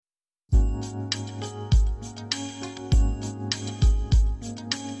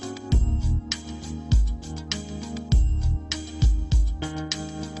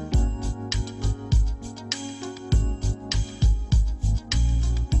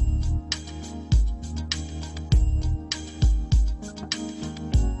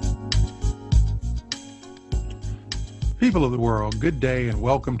People of the world, good day and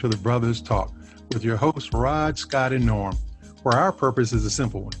welcome to the Brothers Talk with your hosts Rod, Scott, and Norm, where our purpose is a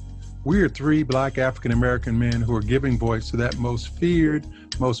simple one. We are three Black African-American men who are giving voice to that most feared,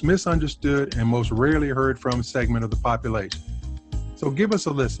 most misunderstood, and most rarely heard from segment of the population. So give us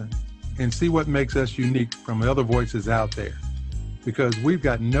a listen and see what makes us unique from the other voices out there. Because we've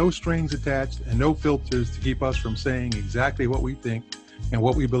got no strings attached and no filters to keep us from saying exactly what we think and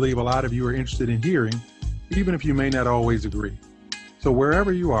what we believe a lot of you are interested in hearing, even if you may not always agree. So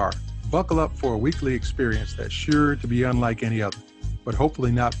wherever you are, buckle up for a weekly experience that's sure to be unlike any other, but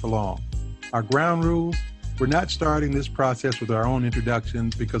hopefully not for long. Our ground rules: we're not starting this process with our own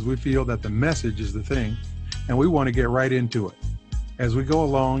introductions because we feel that the message is the thing, and we want to get right into it. As we go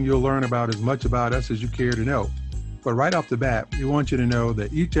along, you'll learn about as much about us as you care to know. But right off the bat, we want you to know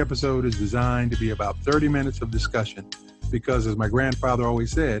that each episode is designed to be about 30 minutes of discussion because, as my grandfather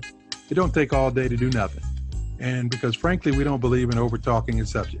always said, it don't take all day to do nothing. And because, frankly, we don't believe in over-talking a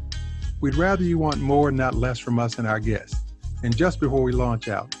subject. We'd rather you want more, not less from us and our guests. And just before we launch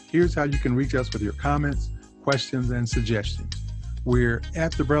out, here's how you can reach us with your comments, questions, and suggestions. We're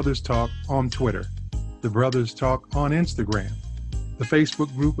at The Brothers Talk on Twitter, The Brothers Talk on Instagram, the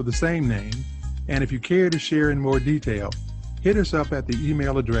Facebook group of the same name, and if you care to share in more detail, hit us up at the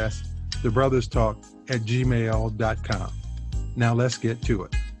email address, thebrotherstalk@gmail.com. Now let's get to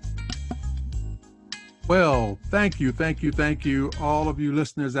it. Well, thank you, all of you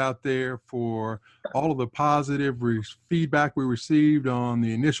listeners out there, for all of the positive feedback we received on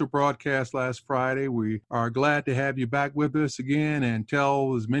the initial broadcast last Friday. We are glad to have you back with us again and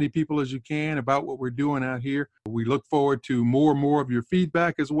tell as many people as you can about what we're doing out here. We look forward to more and more of your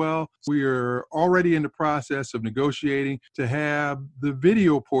feedback as well. We are already in the process of negotiating to have the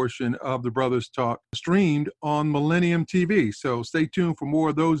video portion of the Brothers Talk streamed on Millennium TV. So stay tuned for more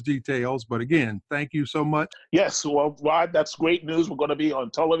of those details. But again, thank you so much. Yes, well, Rod, that's great news. We're going to be on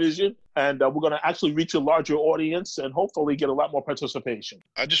television, and we're going to actually reach a larger audience and hopefully get a lot more participation.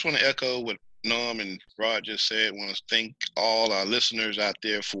 I just want to echo what Norm and Rod just said. I want to thank all our listeners out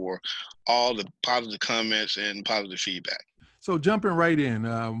there for all the positive comments and positive feedback. So jumping right in,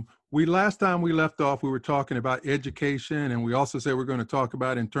 last time we left off, we were talking about education, and we also said we're going to talk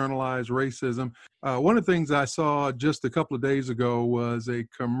about internalized racism. One of the things I saw just a couple of days ago was a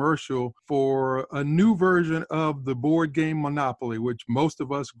commercial for a new version of the board game Monopoly, which most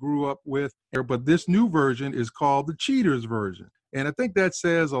of us grew up with, but this new version is called the Cheaters version. And I think that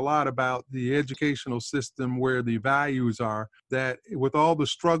says a lot about the educational system, where the values are, that with all the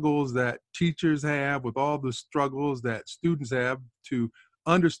struggles that teachers have, with all the struggles that students have to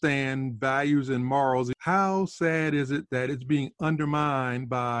understand values and morals, how sad is it that it's being undermined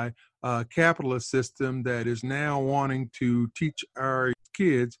by a capitalist system that is now wanting to teach our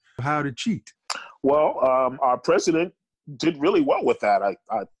kids how to cheat? Well, our president did really well with that, I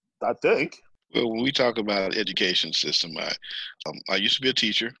think. Well, when we talk about education system, I used to be a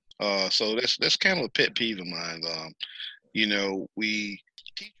teacher, so that's kind of a pet peeve of mine.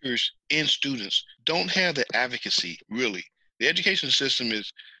 Teachers and students don't have the advocacy, really. The education system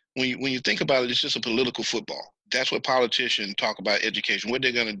is, when you think about it, it's just a political football. That's what politicians talk about education, what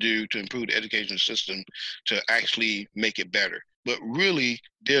they're going to do to improve the education system to actually make it better. But really,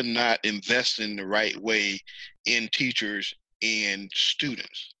 they're not investing the right way in teachers and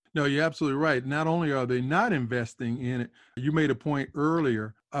students. No, you're absolutely right. Not only are they not investing in it, you made a point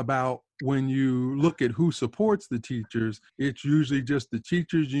earlier about when you look at who supports the teachers, it's usually just the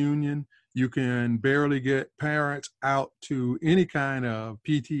teachers union. You can barely get parents out to any kind of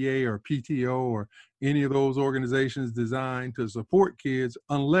PTA or PTO or any of those organizations designed to support kids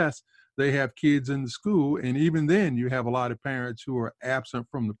unless they have kids in the school. And even then, you have a lot of parents who are absent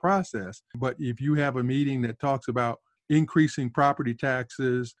from the process. But if you have a meeting that talks about increasing property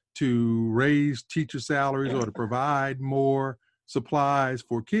taxes to raise teacher salaries or to provide more supplies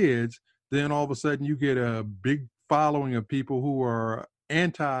for kids, then all of a sudden you get a big following of people who are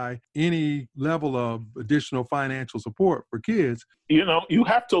anti any level of additional financial support for kids. You know, you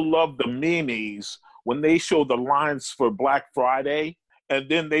have to love the memes when they show the lines for Black Friday and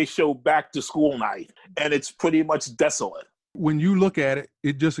then they show back to school night, and it's pretty much desolate. When you look at it,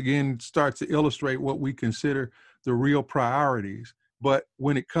 it just again starts to illustrate what we consider the real priorities. But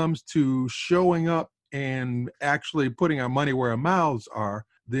when it comes to showing up and actually putting our money where our mouths are,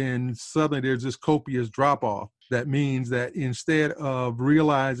 then suddenly there's this copious drop-off. That means that instead of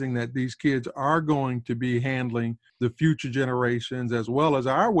realizing that these kids are going to be handling the future generations as well as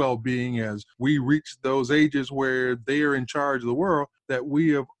our well-being as we reach those ages where they are in charge of the world, that we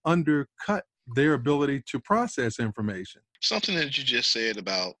have undercut their ability to process information. Something that you just said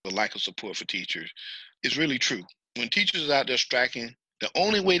about the lack of support for teachers is really true. When teachers are out there striking, the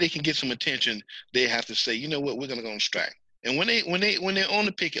only way they can get some attention, they have to say, you know what, we're going to go on strike. And when they're on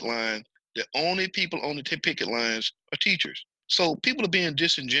the picket line, the only people on the picket lines are teachers. So people are being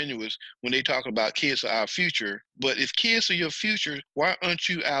disingenuous when they talk about kids are our future. But if kids are your future, why aren't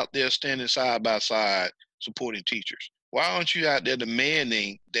you out there standing side by side supporting teachers? Why aren't you out there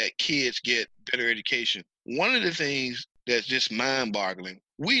demanding that kids get better education? One of the things that's just mind-boggling,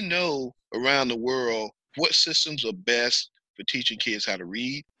 we know around the world what systems are best for teaching kids how to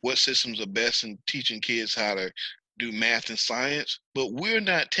read, what systems are best in teaching kids how to do math and science, but we're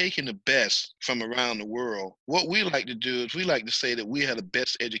not taking the best from around the world. What we like to do is we like to say that we have the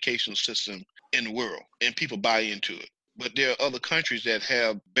best educational system in the world, and people buy into it. But there are other countries that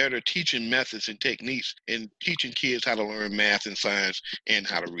have better teaching methods and techniques in teaching kids how to learn math and science and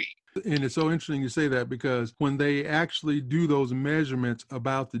how to read. And it's so interesting you say that, because when they actually do those measurements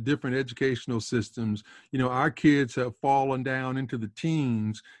about the different educational systems, our kids have fallen down into the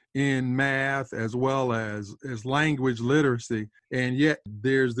teens in math as well as language literacy. And yet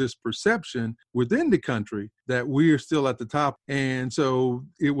there's this perception within the country that we are still at the top. And so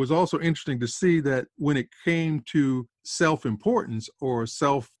it was also interesting to see that when it came to self-importance or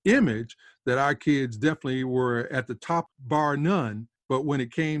self-image, that our kids definitely were at the top, bar none. But when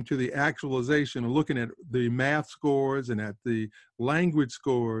it came to the actualization of looking at the math scores and at the language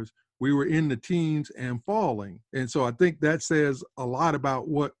scores, we were in the teens and falling. And so I think that says a lot about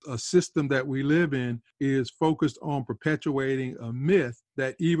what a system that we live in is focused on perpetuating a myth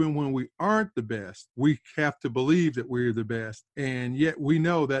that even when we aren't the best, we have to believe that we're the best. And yet we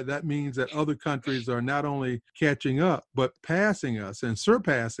know that that means that other countries are not only catching up, but passing us and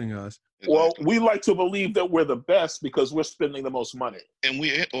surpassing us. Well, we like to believe that we're the best because we're spending the most money. And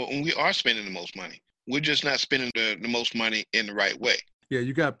we are spending the most money. We're just not spending the most money in the right way. Yeah,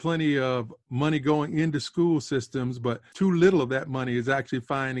 you got plenty of money going into school systems, but too little of that money is actually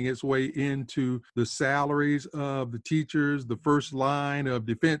finding its way into the salaries of the teachers, the first line of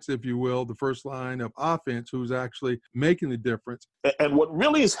defense, if you will, the first line of offense, who's actually making the difference. And what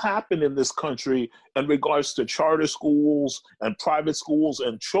really has happened in this country in regards to charter schools and private schools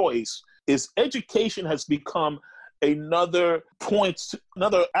and choice is education has become another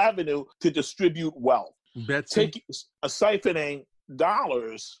avenue to distribute wealth. Siphoning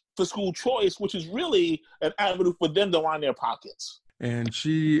dollars for school choice, which is really an avenue for them to line their pockets. And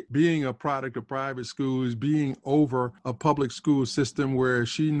she, being a product of private schools, being over a public school system where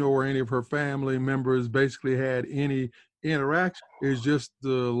she nor any of her family members basically had any interaction, is just the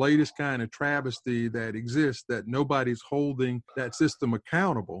latest kind of travesty that exists, that nobody's holding that system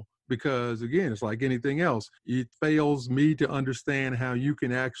accountable. Because again, it's like anything else. It fails me to understand how you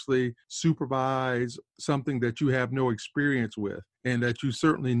can actually supervise something that you have no experience with, and that you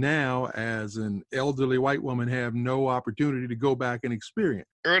certainly now, as an elderly white woman, have no opportunity to go back and experience.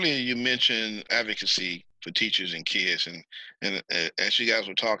 Earlier, you mentioned advocacy for teachers and kids. And as you guys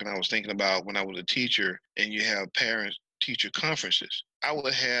were talking, I was thinking about when I was a teacher and you have parent-teacher conferences. I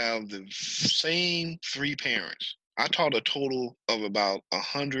would have the same three parents. I taught a total of about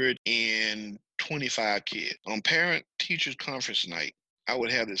 125 kids. On parent-teachers conference night, I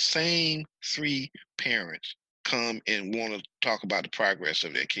would have the same three parents come and want to talk about the progress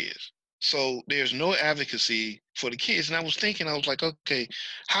of their kids. So there's no advocacy for the kids. And I was like, okay,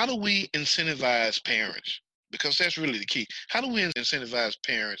 how do we incentivize parents? Because that's really the key. How do we incentivize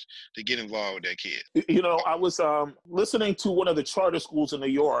parents to get involved with their kids? I was listening to one of the charter schools in New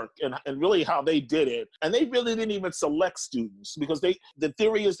York and really how they did it. And they really didn't even select students because the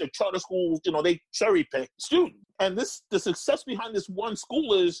theory is that charter schools, they cherry pick students. And the success behind this one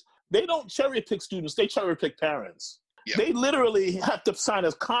school is they don't cherry pick students, they cherry pick parents. Yep. They literally have to sign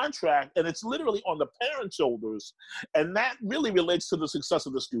a contract, and it's literally on the parents' shoulders. And that really relates to the success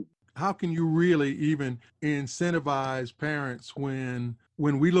of the student. How can you really even incentivize parents when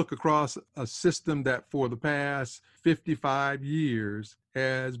we look across a system that for the past 55 years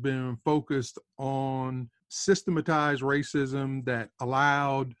has been focused on systematized racism that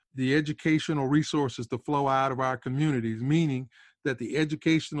allowed the educational resources to flow out of our communities, meaning that the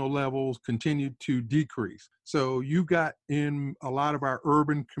educational levels continued to decrease. So you got in a lot of our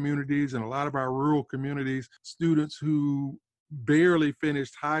urban communities and a lot of our rural communities, students who barely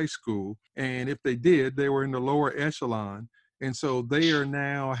finished high school. And if they did, they were in the lower echelon. And so they are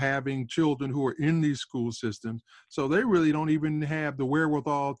now having children who are in these school systems. So they really don't even have the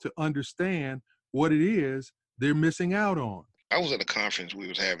wherewithal to understand what it is they're missing out on. I was at a conference. We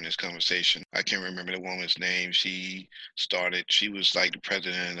was having this conversation. I can't remember the woman's name. She was like the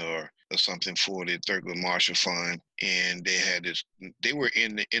president or something for the Thurgood Marshall Fund. And they were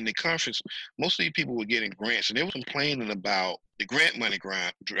in the conference. Most of these people were getting grants, and they were complaining about the grant money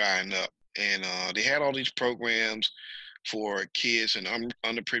drying up. And they had all these programs for kids in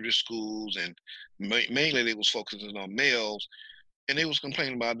underprivileged schools, and mainly they was focusing on males, and they was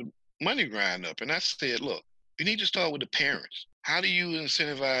complaining about the money drying up. And I said, look, you need to start with the parents. How do you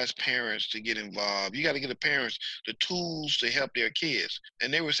incentivize parents to get involved? You got to give the parents the tools to help their kids.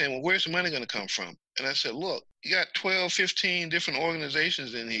 And they were saying, well, where's the money going to come from? And I said, look, you got 12, 15 different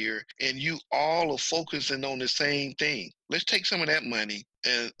organizations in here, and you all are focusing on the same thing. Let's take some of that money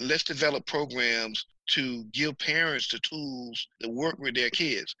and let's develop programs to give parents the tools to work with their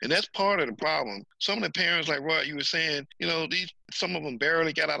kids. And that's part of the problem. Some of the parents, like Rod, you were saying, some of them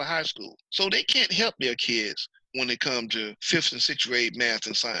barely got out of high school. So they can't help their kids when it comes to 5th and 6th grade math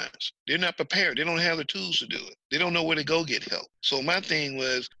and science. They're not prepared. They don't have the tools to do it. They don't know where to go get help. So my thing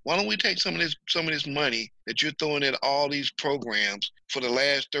was, why don't we take some of this money that you're throwing at all these programs for the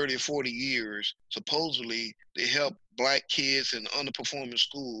last 30 or 40 years, supposedly to help Black kids in underperforming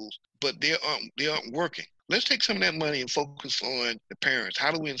schools, but they aren't working. Let's take some of that money and focus on the parents.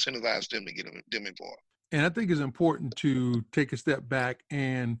 How do we incentivize them to get them involved? And I think it's important to take a step back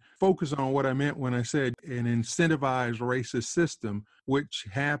and focus on what I meant when I said an incentivized racist system, which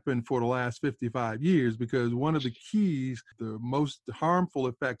happened for the last 55 years, because one of the keys, the most harmful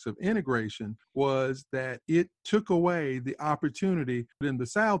effects of integration was that it took away the opportunity. In the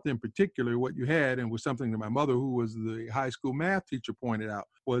South in particular, what you had, and was something that my mother, who was the high school math teacher, pointed out,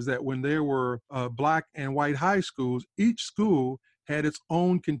 was that when there were Black and white high schools, each school had its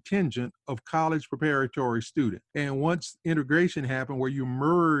own contingent of college preparatory students. And once integration happened, where you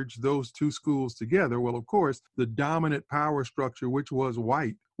merge those two schools together, well, of course, the dominant power structure, which was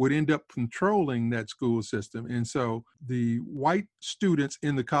white, would end up controlling that school system. And so the white students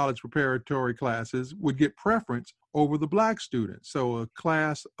in the college preparatory classes would get preference over the Black students. So a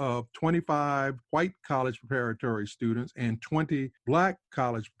class of 25 white college preparatory students and 20 Black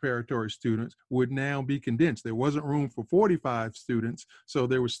college preparatory students would now be condensed. There wasn't room for 45 students, so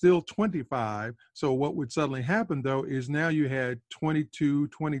there was still 25. So what would suddenly happen, though, is now you had 22,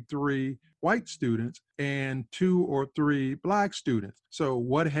 23 white students and 2 or 3 Black students. So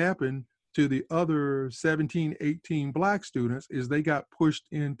what happened to the other 17, 18 Black students is they got pushed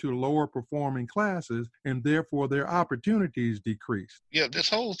into lower performing classes, and therefore their opportunities decreased. Yeah, this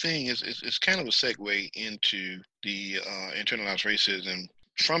whole thing is kind of a segue into the internalized racism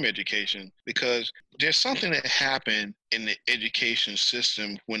from education, because there's something that happened in the education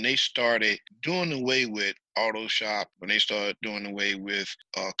system when they started doing away with auto shop, when they started doing away with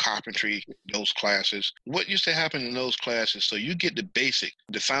carpentry, those classes. What used to happen in those classes, so you get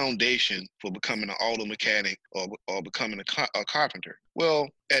the foundation for becoming an auto mechanic or becoming a carpenter. Well,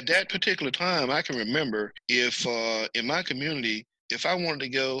 at that particular time, I can remember if in my community, if I wanted to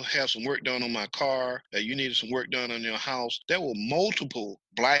go have some work done on my car, you needed some work done on your house, there were multiple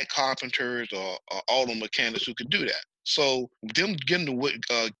Black carpenters or auto mechanics who could do that. So them doing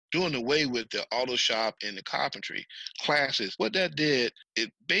away with the auto shop and the carpentry classes, what that did,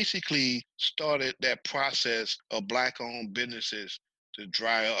 it basically started that process of Black-owned businesses to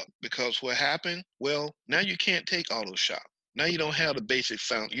dry up. Because what happened? Well, now you can't take auto shop. Now you don't have the basic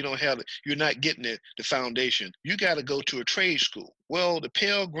you're not getting the foundation. You got to go to a trade school. Well, the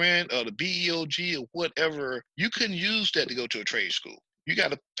Pell Grant or the BEOG or whatever, you couldn't use that to go to a trade school. You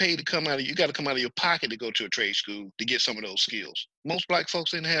got to come out of your pocket to go to a trade school to get some of those skills. Most Black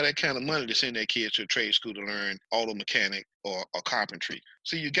folks didn't have that kind of money to send their kids to a trade school to learn auto mechanic or carpentry.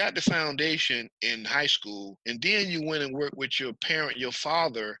 So you got the foundation in high school, and then you went and worked with your parent, your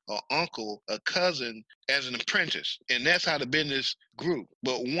father or uncle, a cousin as an apprentice. And that's how the business grew.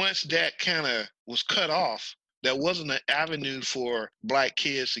 But once that kind of was cut off, there wasn't an avenue for Black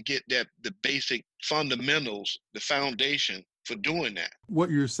kids to get the basic fundamentals, the foundation for doing that.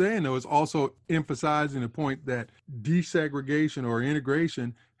 What you're saying, though, is also emphasizing the point that desegregation or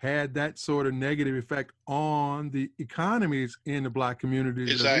integration had that sort of negative effect on the economies in the Black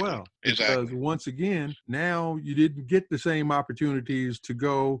communities as well. Because once again, now you didn't get the same opportunities to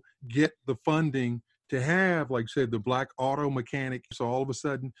go get the funding to have, like I said, the Black auto mechanic. So all of a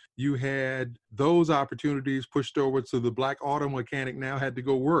sudden you had those opportunities pushed over to the Black auto mechanic now had to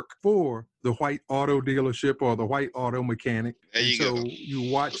go work for the white auto dealership or the white auto mechanic. There you go. You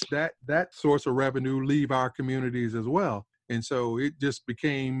watch that source of revenue leave our communities as well. And so it just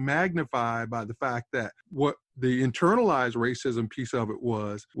became magnified by the fact that what the internalized racism piece of it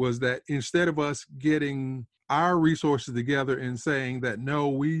was that instead of us getting our resources together and saying that, no,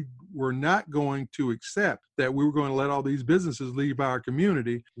 we were not going to accept that we were going to let all these businesses leave our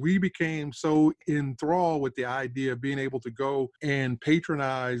community, we became so enthralled with the idea of being able to go and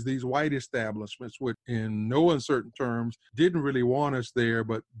patronize these white establishments, which in no uncertain terms didn't really want us there,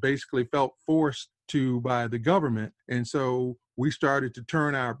 but basically felt forced to by the government. And so we started to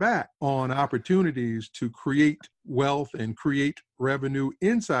turn our back on opportunities to create wealth and create revenue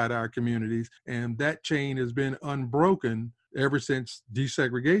inside our communities. And that chain has been unbroken ever since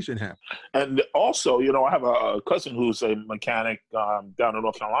desegregation happened. And also, you know, I have a cousin who's a mechanic down in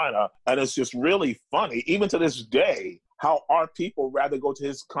North Carolina, and it's just really funny, even to this day, how our people rather go to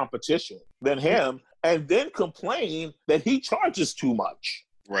his competition than him, and then complain that he charges too much.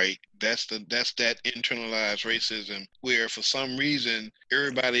 Right. That's that internalized racism where for some reason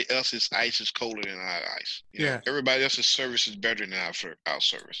everybody else's ice is colder than our ice. You know, everybody else's service is better than our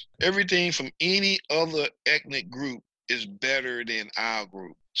service. Everything from any other ethnic group is better than our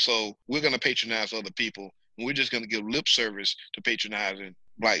group. So we're going to patronize other people. And we're just going to give lip service to patronizing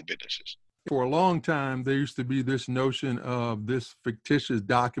Black businesses. For a long time, there used to be this notion of this fictitious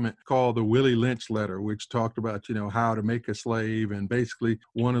document called the Willie Lynch letter, which talked about, you know, how to make a slave. And basically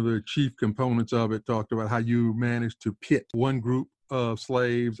one of the chief components of it talked about how you manage to pit one group of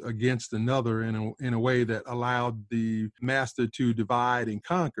slaves against another in a way that allowed the master to divide and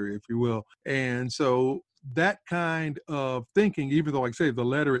conquer, if you will. And so that kind of thinking, even though, like I say, the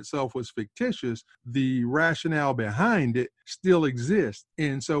letter itself was fictitious, the rationale behind it still exists.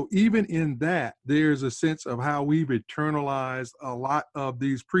 And so even in that, there's a sense of how we've internalized a lot of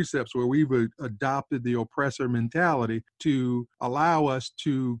these precepts where we've adopted the oppressor mentality to allow us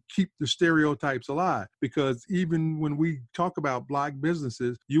to keep the stereotypes alive. Because even when we talk about Black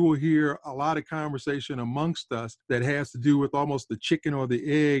businesses, you will hear a lot of conversation amongst us that has to do with almost the chicken or the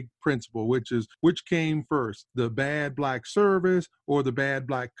egg principle, which is which came first, the bad Black service or the bad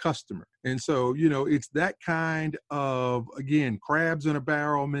Black customer. And so, you know, it's that kind of, again, crabs in a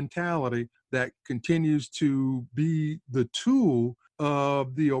barrel mentality that continues to be the tool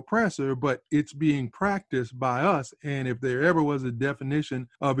of the oppressor, but it's being practiced by us. And if there ever was a definition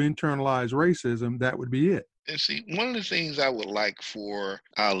of internalized racism, that would be it. And see, one of the things I would like for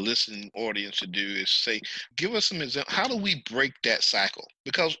our listening audience to do is say, give us some examples. How do we break that cycle?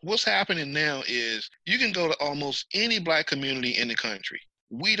 Because what's happening now is you can go to almost any Black community in the country.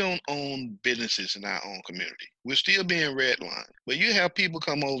 We don't own businesses in our own community. We're still being redlined. But you have people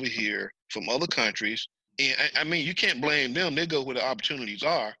come over here from other countries. And I mean, you can't blame them. They go where the opportunities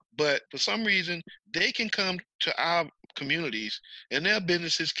are. But for some reason, they can come to our communities and their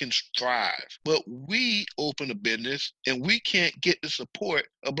businesses can thrive. But we open a business and we can't get the support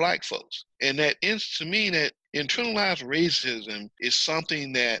of Black folks. And that to me, that internalized racism is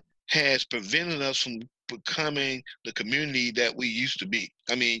something that has prevented us from becoming the community that we used to be.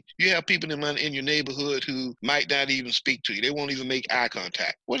 I mean, you have people in your neighborhood who might not even speak to you. They won't even make eye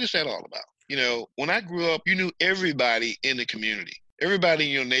contact. What is that all about? You know, when I grew up, you knew everybody in the community. Everybody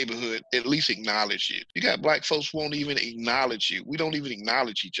in your neighborhood at least acknowledged you. You got Black folks who won't even acknowledge you. We don't even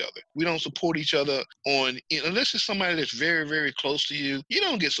acknowledge each other. We don't support each other unless it's somebody that's very, very close to you. You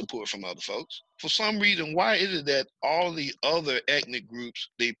don't get support from other folks. For some reason, why is it that all the other ethnic groups,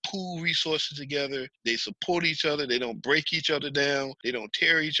 they pool resources together, they support each other, they don't break each other down, they don't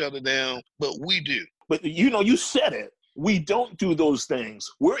tear each other down, but we do. But you know, you said it. We don't do those things.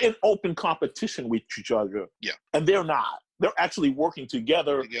 We're in open competition with each other. Yeah. And they're not. They're actually working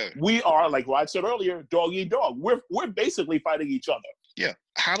together. We are, like Rod said earlier, dog eat dog. We're basically fighting each other. Yeah.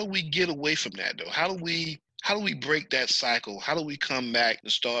 How do we get away from that, though? How do we break that cycle? How do we come back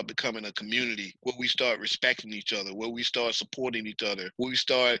and start becoming a community where we start respecting each other, where we start supporting each other, where we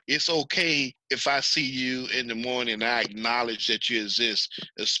start, it's okay if I see you in the morning and I acknowledge that you exist,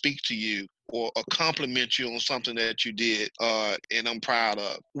 or speak to you, or compliment you on something that you did and I'm proud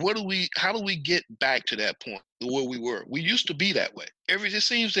of. How do we get back to that point where we were? We used to be that way. It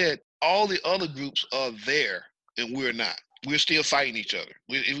seems that all the other groups are there and we're not. We're still fighting each other.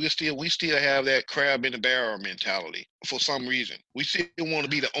 We still have that crab in the barrel mentality for some reason. We still want to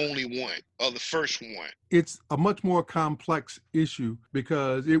be the only one or the first one. It's a much more complex issue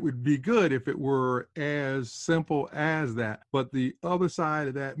because it would be good if it were as simple as that. But the other side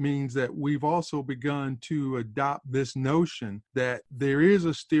of that means that we've also begun to adopt this notion that there is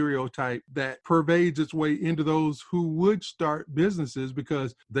a stereotype that pervades its way into those who would start businesses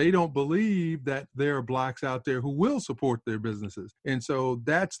because they don't believe that there are Blacks out there who will support their businesses. And so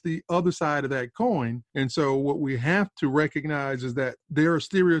that's the other side of that coin. And so what we have to recognize is that there are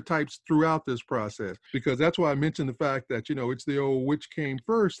stereotypes throughout this process, because that's why I mentioned the fact that, it's the old which came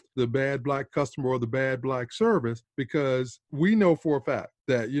first, the bad black customer or the bad black service, because we know for a fact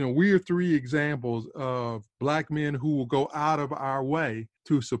that, we are three examples of black men who will go out of our way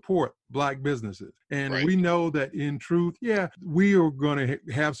to support black businesses. And Right. we know that in truth, we are going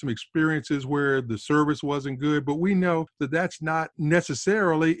to have some experiences where the service wasn't good, but we know that that's not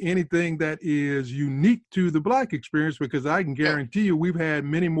necessarily anything that is unique to the black experience, because I can guarantee you we've had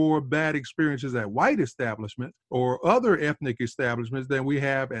many more bad experiences at white establishments or other ethnic establishments than we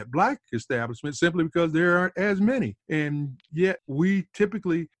have at black establishments, simply because there aren't as many. And yet we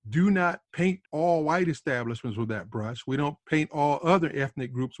typically do not paint all white establishments with that brush. We don't paint all other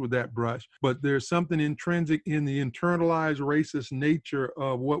ethnic groups with that brush, but there's something intrinsic in the internalized racist nature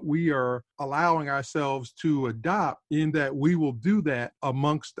of what we are allowing ourselves to adopt, in that we will do that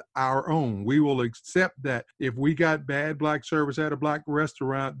amongst our own. We will accept that if we got bad black service at a black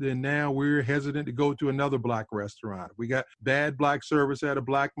restaurant, then now we're hesitant to go to another black restaurant. If we got bad black service at a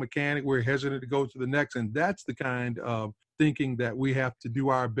black mechanic, we're hesitant to go to the next. And that's the kind of thinking that we have to do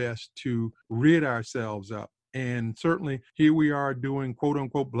our best to rid ourselves of. And certainly here we are doing quote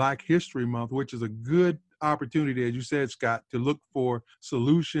unquote Black History Month, which is a good opportunity, as you said, Scott, to look for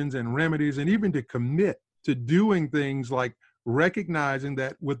solutions and remedies, and even to commit to doing things like recognizing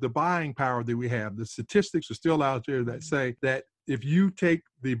that with the buying power that we have, the statistics are still out there that say that if you take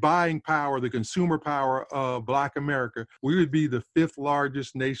the buying power, the consumer power of Black America, we would be the 5th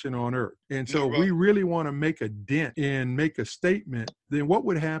largest nation on earth. And so we really want to make a dent and make a statement. Then what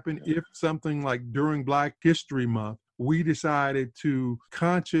would happen if something like during Black History Month, we decided to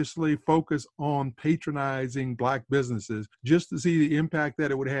consciously focus on patronizing Black businesses, just to see the impact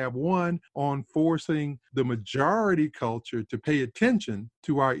that it would have, one, on forcing the majority culture to pay attention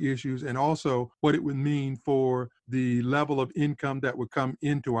to our issues, and also what it would mean for the level of income that would come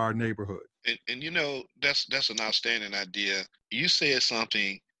into our neighborhood. And that's an outstanding idea. You said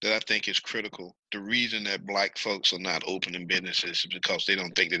something that I think is critical. The reason that Black folks are not opening businesses is because they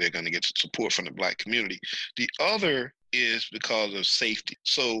don't think that they're going to get support from the Black community. The other is because of safety.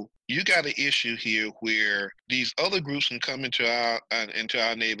 So you got an issue here where these other groups can come into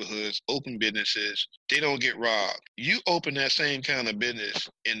our neighborhoods, open businesses, they don't get robbed. You open that same kind of business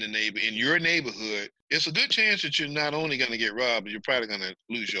in your neighborhood, it's a good chance that you're not only going to get robbed, but you're probably going to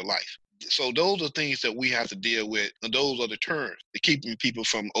lose your life. So those are things that we have to deal with, and those are the terms that keeping people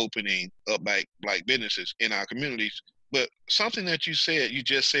from opening up Black businesses in our communities. But something that you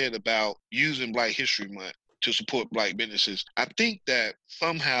just said about using Black History Month to support Black businesses, I think that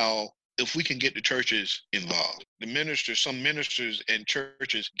somehow if we can get the churches involved, some ministers and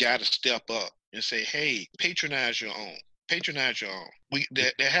churches got to step up and say, hey, patronize your own.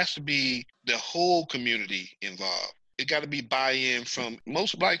 There has to be the whole community involved. It got to be buy-in from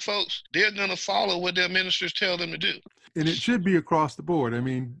most Black folks. They're going to follow what their ministers tell them to do. And it should be across the board. I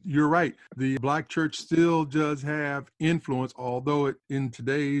mean, you're right. The Black church still does have influence, although it, in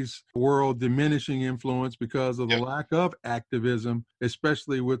today's world, diminishing influence because of the lack of activism,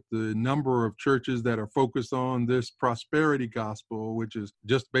 especially with the number of churches that are focused on this prosperity gospel, which is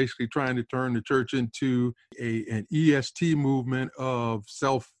just basically trying to turn the church into an EST movement of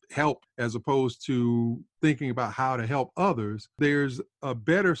self-help as opposed to thinking about how to help others. There's a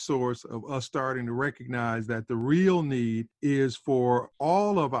better source of us starting to recognize that the real need is for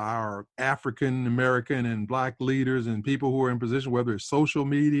all of our African American and Black leaders and people who are in position, whether it's social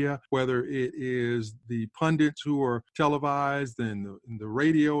media, whether it is the pundits who are televised and the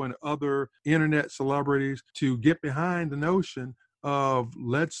radio and other internet celebrities, to get behind the notion of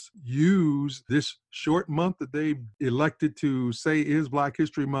let's use this short month that they elected to say is Black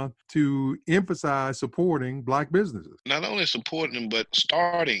History Month to emphasize supporting Black businesses. Not only supporting them, but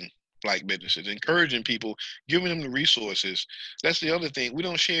starting Black businesses, encouraging people, giving them the resources. That's the other thing. We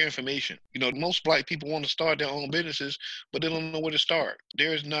don't share information. Most Black people want to start their own businesses, but they don't know where to start.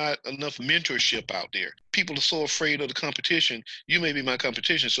 There's not enough mentorship out there. People are so afraid of the competition. You may be my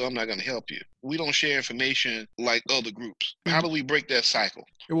competition, so I'm not going to help you. We don't share information like other groups. How do we break that cycle?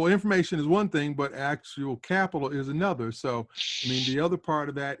 Well, information is one thing, but actual capital is another. So, the other part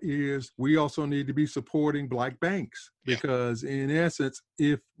of that is we also need to be supporting Black banks, because in essence,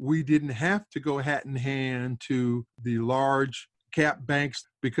 if we didn't have to go hat in hand to the large cap banks,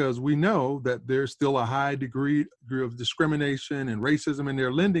 because we know that there's still a high degree of discrimination and racism in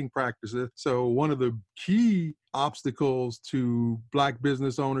their lending practices. So one of the key obstacles to Black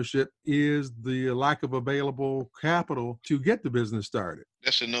business ownership is the lack of available capital to get the business started.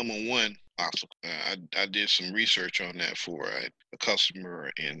 That's the number one obstacle. I did some research on that for a customer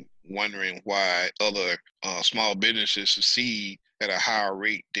and wondering why other small businesses succeed at a higher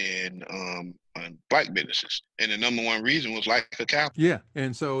rate than Black businesses. And the number one reason was lack of capital. Yeah.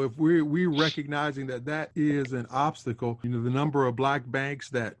 And so if we're recognizing that is an obstacle, the number of Black banks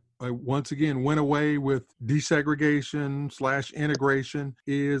that once again went away with desegregation/integration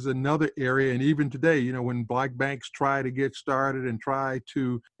is another area. And even today, when Black banks try to get started and try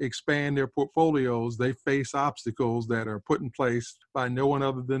to expand their portfolios, they face obstacles that are put in place by no one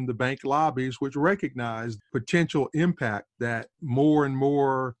other than the bank lobbies, which recognize potential impact that more and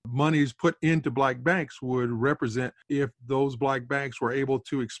more monies put into Black banks would represent if those Black banks were able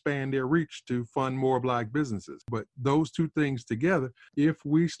to expand their reach to fund more Black businesses. But those two things together, if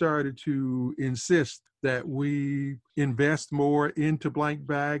we started to insist that we invest more into Black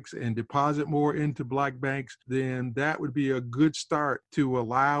banks and deposit more into Black banks, then that would be a good start to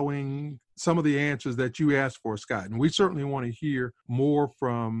allowing some of the answers that you asked for, Scott. And we certainly want to hear more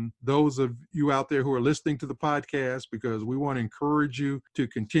from those of you out there who are listening to the podcast, because we want to encourage you to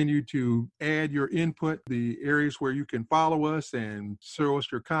continue to add your input, the areas where you can follow us and show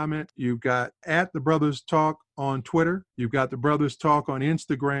us your comment. You've got @The Brothers Talk on Twitter. You've got The Brothers Talk on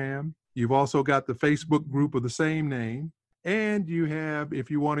Instagram. You've also got the Facebook group of the same name. And you have, if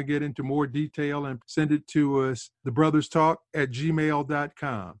you want to get into more detail and send it to us,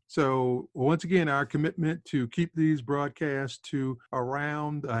 thebrotherstalk@gmail.com. So once again, our commitment to keep these broadcasts to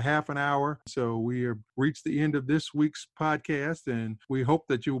around a half an hour. So we have reached the end of this week's podcast, and we hope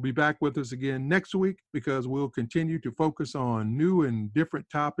that you will be back with us again next week, because we'll continue to focus on new and different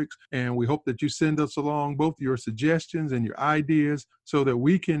topics. And we hope that you send us along both your suggestions and your ideas so that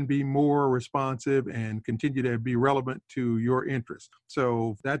we can be more responsive and continue to be relevant to your interests.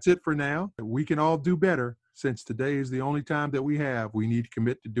 So that's it for now. We can all do better. Since today is the only time that we have, we need to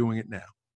commit to doing it now.